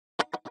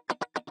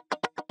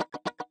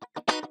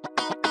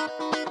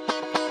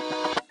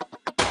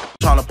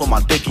Tryna put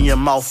my dick in your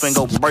mouth and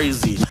go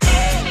brazy.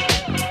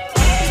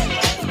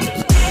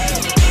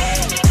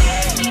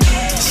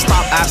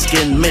 Stop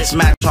asking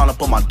mismatch. Tryna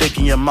put my dick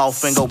in your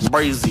mouth and go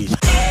brazy.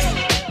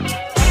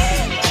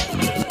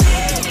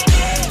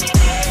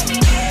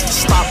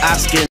 Stop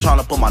asking.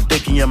 Tryna put my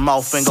dick in your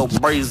mouth and go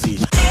brazy.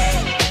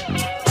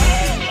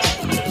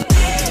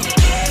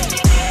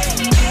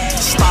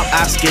 Stop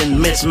asking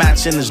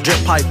mismatch in this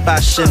drip pipe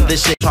fashion.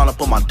 This shit tryna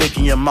put my dick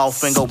in your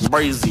mouth and go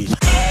brazy.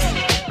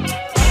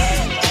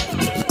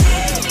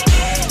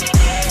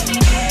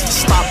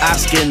 Stop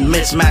asking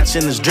mismatch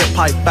in this drip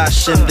pipe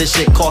fashion. This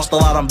shit cost a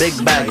lot, I'm big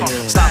bagging.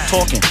 Stop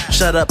talking,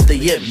 shut up the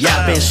yip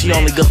yapping. She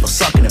only good for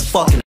sucking and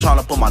fucking.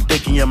 Tryna put my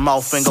dick in your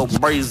mouth and go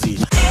brazy.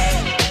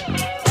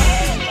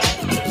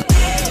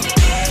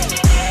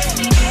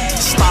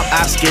 Stop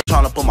asking,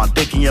 tryna put my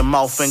dick in your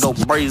mouth and go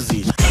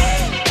brazy.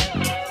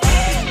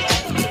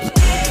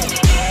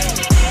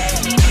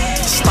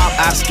 Stop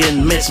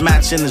asking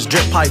mismatch in this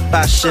drip pipe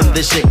fashion.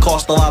 This shit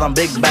cost a lot, I'm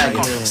big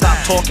bagging. Stop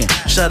talking,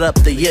 shut up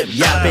the yip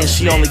yapping.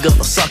 She only good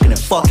for sucking and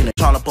fucking.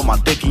 Tryna put my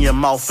dick in your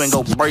mouth and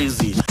go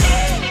brazy.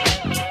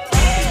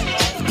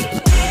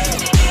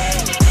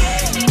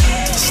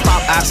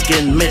 Stop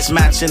asking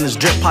mismatch in this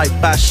drip pipe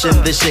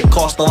fashion. This shit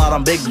cost a lot,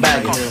 I'm big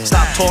bagging.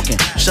 Stop talking,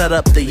 shut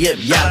up the yip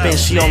yapping.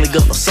 She only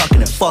good for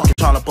sucking and fucking.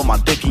 Tryna put my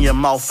dick in your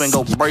mouth and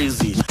go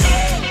brazy.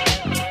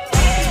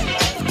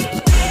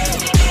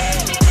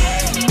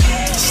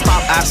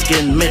 Stop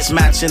asking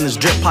mismatch in this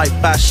drip pipe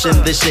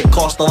fashion. This shit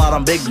cost a lot,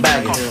 I'm big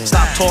bagging.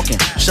 Stop talking,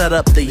 shut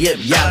up the yip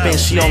yapping.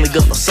 She only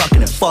good for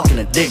sucking and fucking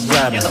and dick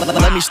grabbing.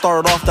 Let me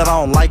start it off that I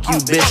don't like you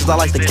bitches. I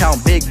like to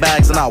count big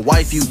bags and I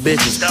wife you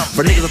bitches.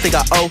 For niggas I think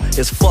I owe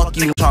is fuck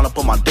you. Tryna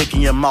put my dick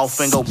in your mouth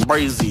and go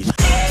brazy.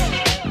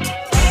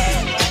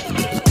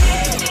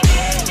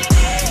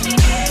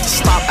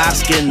 Stop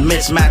asking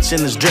mismatch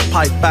in this drip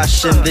pipe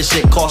fashion. This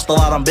shit cost a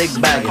lot, I'm big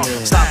bagging.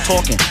 Stop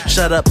talking,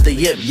 shut up the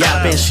yip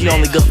yapping. She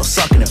only good for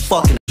sucking and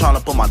fucking.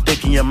 Tryna put my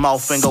dick in your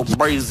mouth and go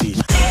brazy.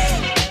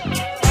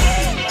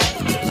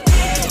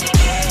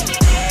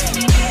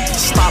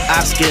 Stop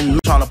asking,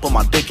 tryna put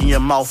my dick in your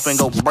mouth and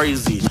go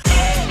brazy.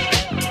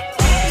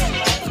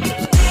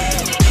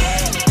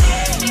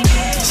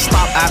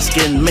 Stop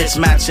asking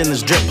mismatch in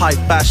this drip pipe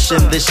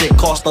fashion. This shit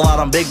cost a lot,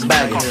 I'm big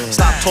bagging.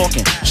 Stop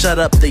talking, shut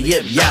up the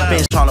yip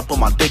yapping. Tryna put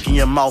my dick in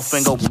your mouth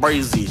and go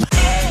brazy.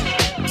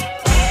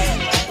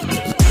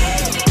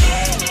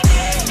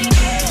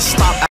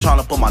 Stop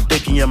tryna put my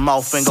dick in your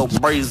mouth and go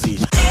brazy.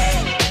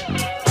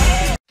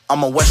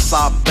 I'm a West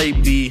Side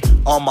baby,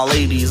 all my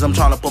ladies. I'm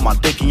tryna put my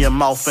dick in your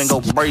mouth and go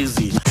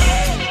brazy.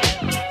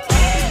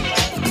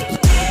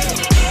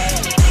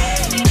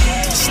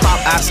 Stop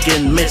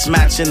asking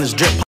mismatch in this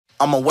drip.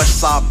 I'm a West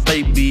Side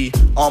baby,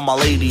 all my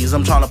ladies.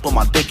 I'm tryna put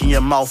my dick in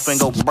your mouth and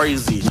go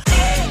brazy.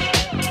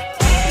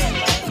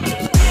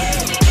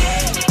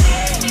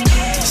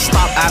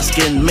 Stop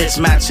asking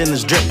mismatch in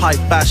this drip pipe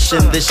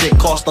fashion. This shit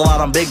cost a lot,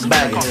 I'm big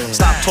bagging.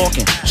 Stop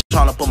talking,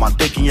 tryna put my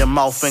dick in your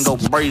mouth and go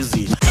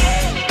brazy.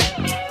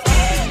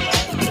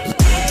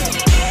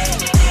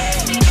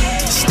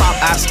 Stop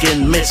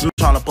asking mismatch,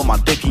 tryna put my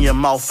dick in your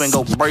mouth and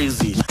go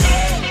brazy.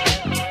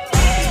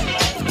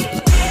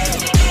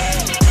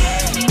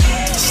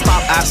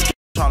 Stop asking,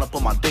 tryna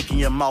put my dick in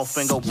your mouth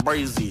and go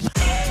brazy.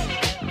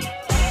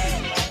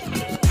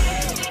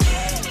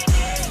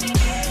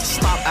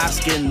 Stop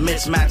asking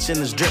mismatch in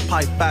this drip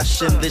pipe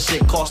fashion. This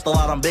shit cost a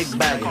lot, I'm big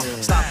bagging.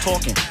 Stop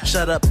talking,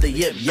 shut up the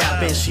yip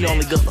yapping. She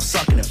only good for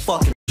sucking and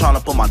fucking.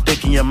 Tryna put my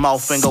dick in your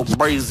mouth and go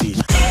brazy.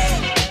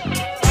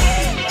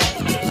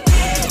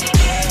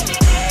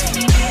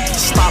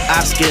 Stop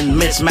asking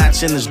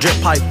mismatch in this drip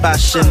pipe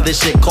fashion.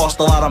 This shit cost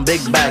a lot, I'm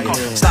big bagging.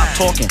 Stop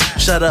talking,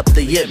 shut up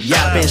the yip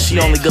yapping. She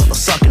only good for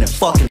sucking and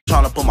fucking.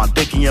 Tryna put my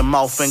dick in your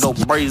mouth and go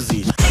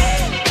brazy.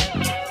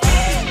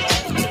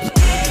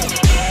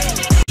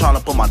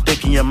 Tryna put my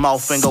dick in your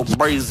mouth and go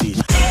brazy.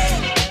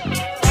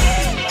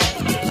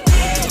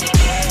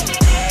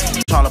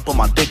 Tryna put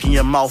my dick in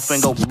your mouth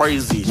and go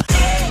brazy.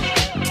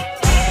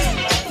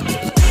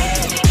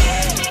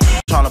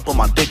 Tryna put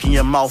my dick in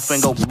your mouth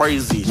and go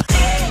brazy.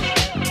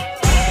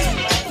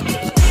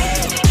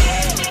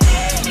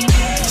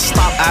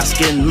 Stop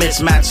asking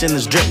mismatch in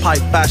this drip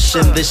pipe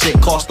fashion. This shit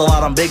cost a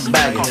lot, I'm big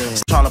bagging.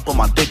 Tryna put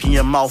my dick in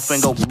your mouth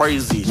and go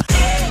brazy.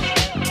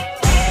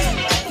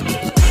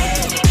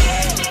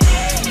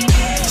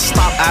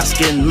 Stop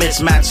asking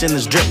mismatch in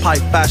this drip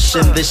pipe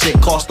fashion. This shit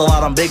cost a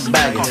lot, I'm big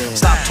bagging.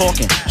 Stop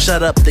talking,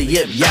 shut up the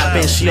yip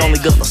yapping. She only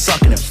good for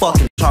sucking and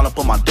fucking. Tryna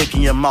put my dick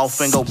in your mouth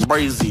and go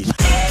brazy.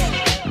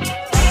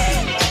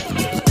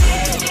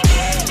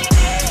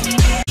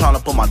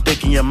 Tryna put my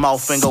dick in your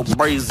mouth and go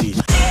brazy.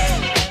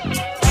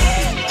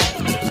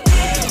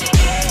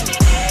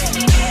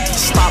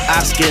 Stop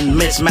asking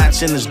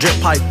mismatch in this drip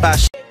pipe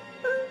fashion.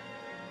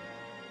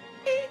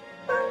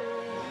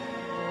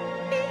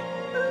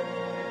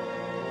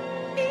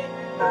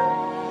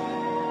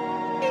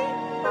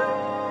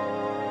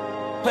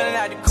 Pulling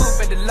out the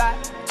coupe at the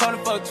lot,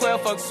 24,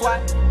 12, fuck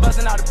SWAT,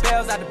 busting all the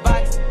bells out the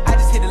box. I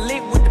just hit a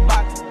lick with the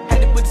box,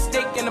 had to put the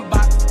stick in the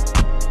box.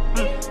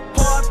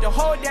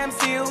 whole damn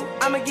seal.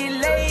 I'ma get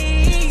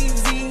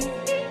lazy.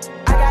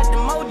 I got the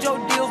mojo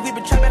deals, we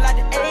been trapping like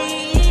the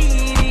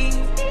 80s.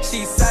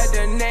 She said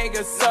the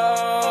nigga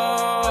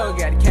so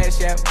got the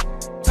cash out.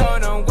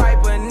 Told him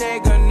wipe a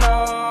nigga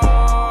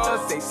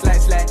no. Say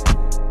slash slash.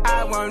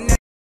 I won't.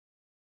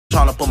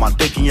 Tryna put my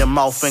dick in your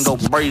mouth and go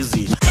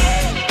brazy.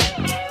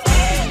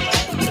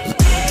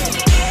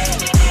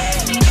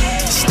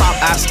 Stop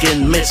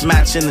asking,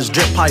 mismatching this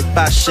drip pipe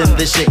fashion.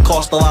 This shit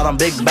cost a lot, I'm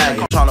big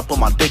bagging. Tryna put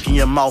my dick in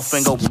your mouth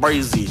and go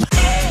brazy.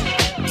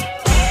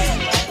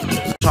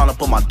 Tryna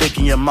put my dick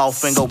in your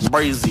mouth and go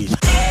brazy.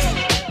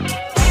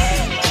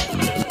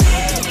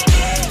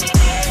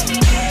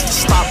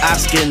 Stop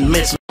asking,